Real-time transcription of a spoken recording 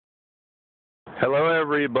Hello,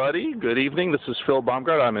 everybody. Good evening. This is Phil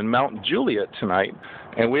Baumgart. I'm in Mount Juliet tonight,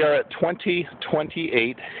 and we are at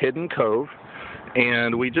 2028 Hidden Cove,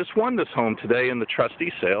 and we just won this home today in the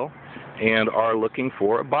trustee sale and are looking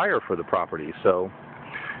for a buyer for the property. So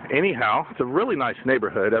anyhow, it's a really nice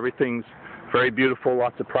neighborhood. Everything's very beautiful,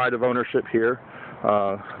 lots of pride of ownership here.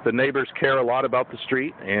 The neighbors care a lot about the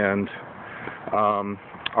street and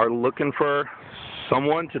are looking for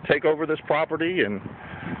someone to take over this property and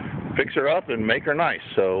fix her up and make her nice.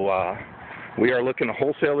 So we are looking to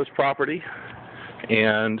wholesale this property,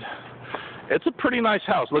 and it's a pretty nice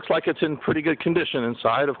house. Looks like it's in pretty good condition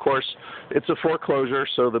inside. Of course, it's a foreclosure,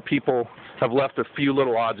 so the people have left a few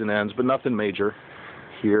little odds and ends, but nothing major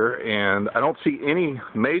here, and I don't see any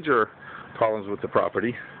major problems with the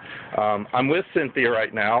property. I'm with Cynthia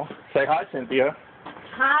right now. Say hi, Cynthia.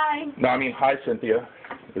 Hi. No, I mean hi, Cynthia,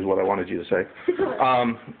 is what I wanted you to say.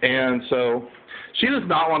 And so she does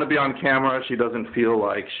not want to be on camera. She doesn't feel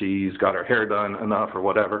like she's got her hair done enough or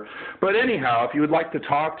whatever. But anyhow, if you would like to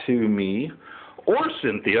talk to me or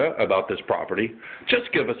Cynthia about this property,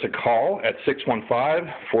 just give us a call at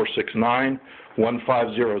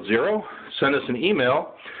 615-469-1500. Send us an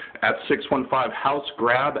email at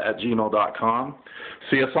 615housegrab@gmail.com.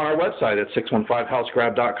 See us on our website at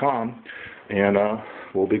 615housegrab.com, and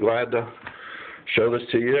we'll be glad to show this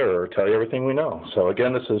to you or tell you everything we know. So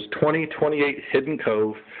again, this is 2028 Hidden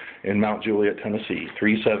Cove in Mount Juliet, Tennessee,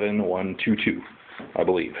 37122, I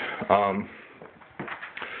believe. So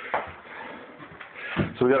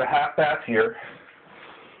we got a half bath here,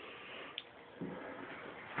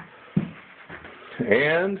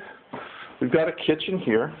 and we've got a kitchen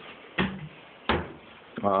here.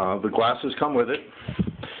 The glasses come with it,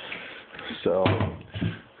 so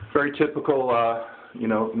very typical, you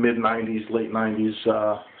know, mid-90s, late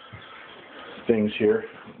 90s things here.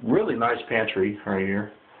 Really nice pantry right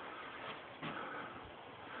here.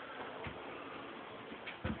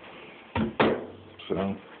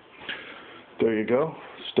 So there you go.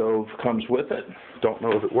 Stove comes with it. Don't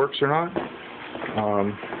know if it works or not.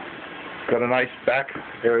 Got a nice back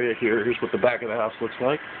area here. Here's what the back of the house looks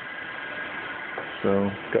like.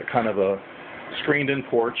 So got kind of a screened-in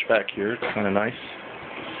porch back here. It's kind of nice.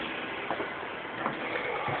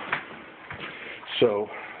 So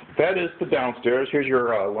that is the downstairs. Here's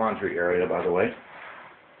your laundry area, by the way.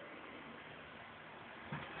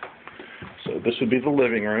 So this would be the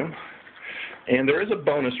living room. And there is a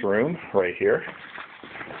bonus room right here.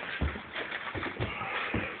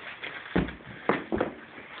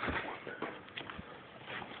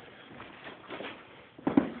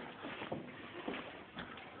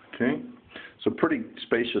 Okay. So pretty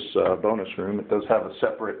spacious bonus room. It does have a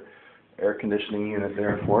separate air conditioning unit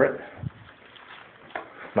there for it.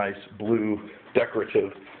 Nice blue,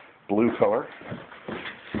 decorative blue color.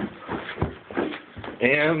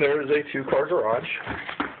 And there is a two-car garage,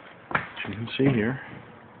 which you can see here.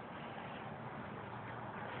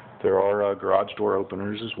 There are garage door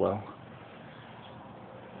openers as well.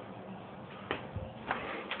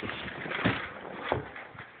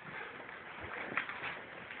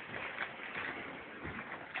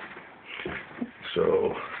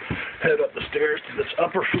 So head up the stairs to this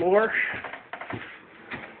upper floor.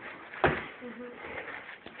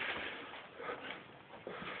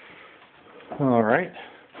 All right.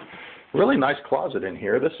 Really nice closet in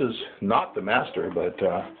here. This is not the master, but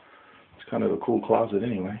it's kind of a cool closet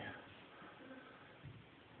anyway.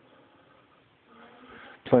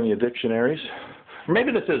 Plenty of dictionaries.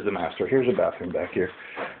 Maybe this is the master. Here's a bathroom back here.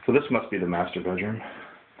 So this must be the master bedroom.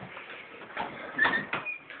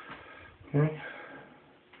 Okay.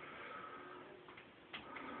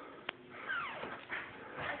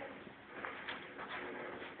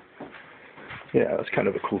 Yeah, that's kind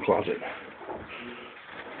of a cool closet.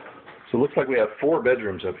 So it looks like we have 4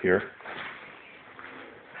 bedrooms up here.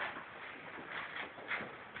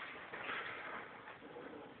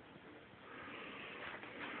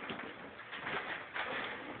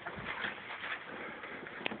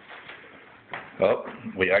 Oh,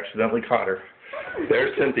 we accidentally caught her.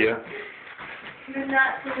 There's Cynthia. You're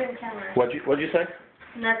not seeing the camera. What'd you say?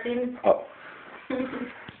 Nothing. Oh.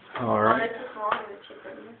 All right. Oh, it's just long, the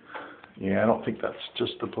chicken. Yeah, I don't think that's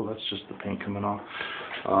just the paint coming off.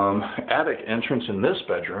 Attic entrance in this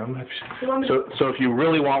bedroom. So if you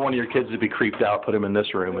really want one of your kids to be creeped out, put them in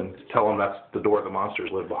this room and tell them that's the door the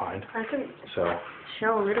monsters live behind. I can So.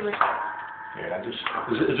 show a little bit. Yeah, just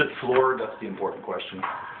is it floored? That's the important question.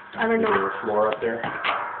 I don't know. Is there a floor up there?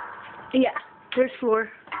 Yeah, there's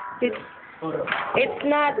floor. It's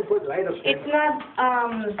not.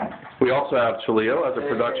 We also have Juliet as a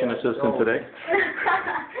production assistant today.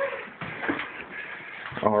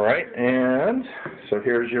 All right, and so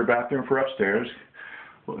here's your bathroom for upstairs.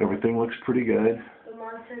 Well, everything looks pretty good. The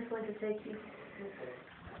monster's going to take you.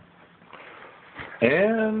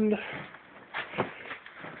 And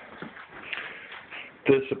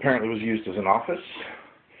this apparently was used as an office.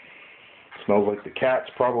 Smells like the cats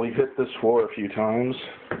probably hit this floor a few times.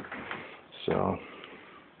 So.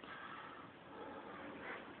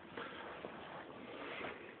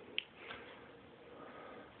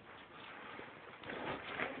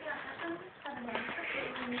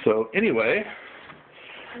 So anyway,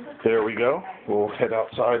 there we go. We'll head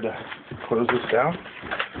outside to close this down.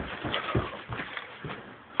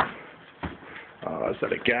 Is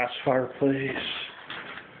that a gas fireplace?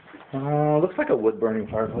 Looks like a wood-burning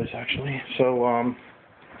fireplace, actually. So,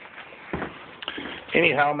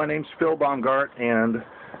 anyhow, my name's Phil Baumgart, and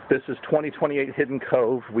this is 2028 Hidden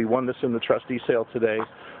Cove. We won this in the trustee sale today.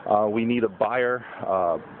 We need a buyer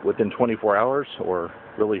within 24 hours, or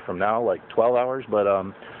really from now, like 12 hours. But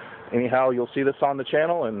anyhow, you'll see this on the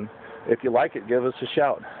channel, and if you like it, give us a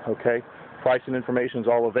shout, okay? Price and information is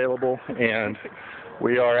all available, and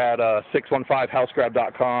we are at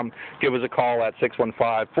 615housegrab.com. Give us a call at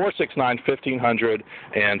 615-469-1500.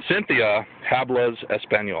 And Cynthia hablas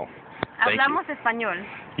español. Hablamos español.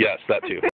 Yes, that too.